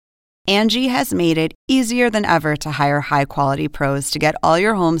Angie has made it easier than ever to hire high-quality pros to get all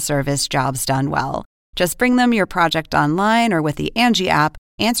your home service jobs done well. Just bring them your project online or with the Angie app,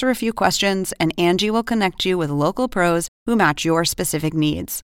 answer a few questions, and Angie will connect you with local pros who match your specific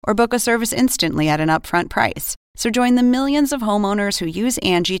needs. Or book a service instantly at an upfront price. So join the millions of homeowners who use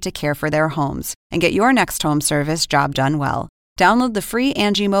Angie to care for their homes and get your next home service job done well. Download the free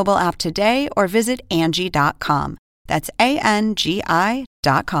Angie mobile app today or visit Angie.com. That's ANGI.com.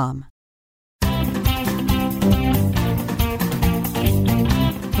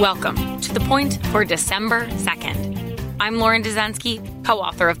 Welcome to The Point for December 2nd. I'm Lauren Dezensky,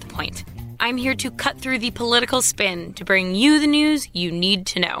 co-author of The Point. I'm here to cut through the political spin to bring you the news you need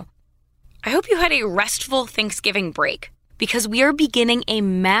to know. I hope you had a restful Thanksgiving break, because we are beginning a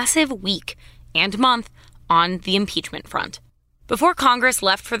massive week and month on the impeachment front. Before Congress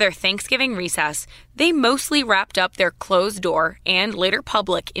left for their Thanksgiving recess, they mostly wrapped up their closed-door and later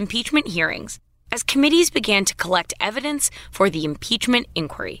public impeachment hearings as committees began to collect evidence for the impeachment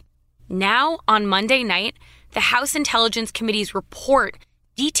inquiry. Now, on Monday night, the House Intelligence Committee's report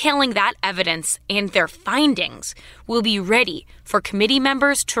detailing that evidence and their findings will be ready for committee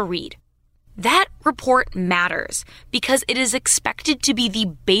members to read. That report matters because it is expected to be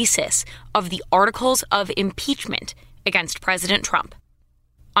the basis of the articles of impeachment against President Trump.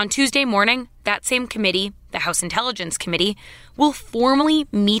 On Tuesday morning, that same committee, the House Intelligence Committee, will formally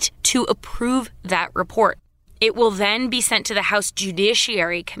meet to approve that report. It will then be sent to the House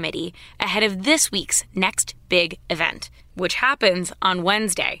Judiciary Committee ahead of this week's next big event, which happens on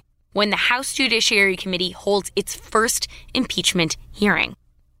Wednesday, when the House Judiciary Committee holds its first impeachment hearing.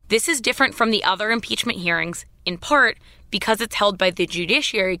 This is different from the other impeachment hearings, in part because it's held by the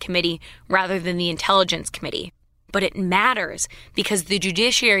Judiciary Committee rather than the Intelligence Committee. But it matters because the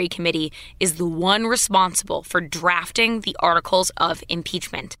Judiciary Committee is the one responsible for drafting the articles of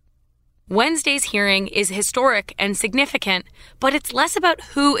impeachment. Wednesday's hearing is historic and significant, but it's less about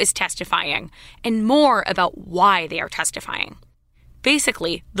who is testifying and more about why they are testifying.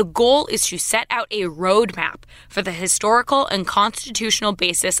 Basically, the goal is to set out a roadmap for the historical and constitutional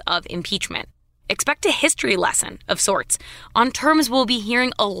basis of impeachment. Expect a history lesson of sorts on terms we'll be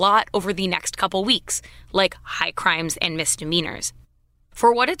hearing a lot over the next couple weeks, like high crimes and misdemeanors.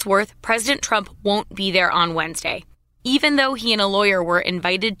 For what it's worth, President Trump won't be there on Wednesday, even though he and a lawyer were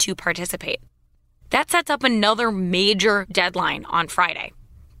invited to participate. That sets up another major deadline on Friday.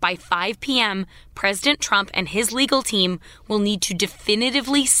 By 5 p.m., President Trump and his legal team will need to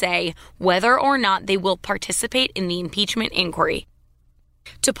definitively say whether or not they will participate in the impeachment inquiry.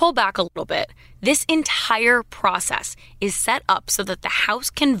 To pull back a little bit, this entire process is set up so that the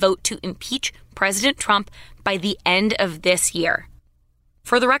House can vote to impeach President Trump by the end of this year.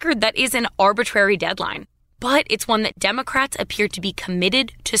 For the record, that is an arbitrary deadline, but it's one that Democrats appear to be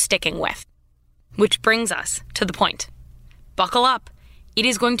committed to sticking with. Which brings us to the point. Buckle up. It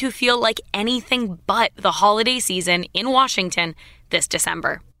is going to feel like anything but the holiday season in Washington this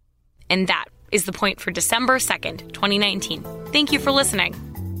December. And that is The Point for December 2nd, 2019. Thank you for listening.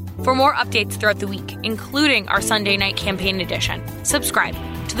 For more updates throughout the week, including our Sunday night campaign edition, subscribe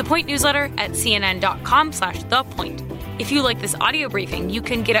to The Point newsletter at cnn.com/thepoint. If you like this audio briefing, you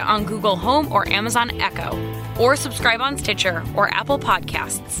can get it on Google Home or Amazon Echo, or subscribe on Stitcher or Apple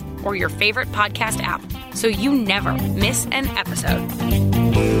Podcasts or your favorite podcast app so you never miss an episode.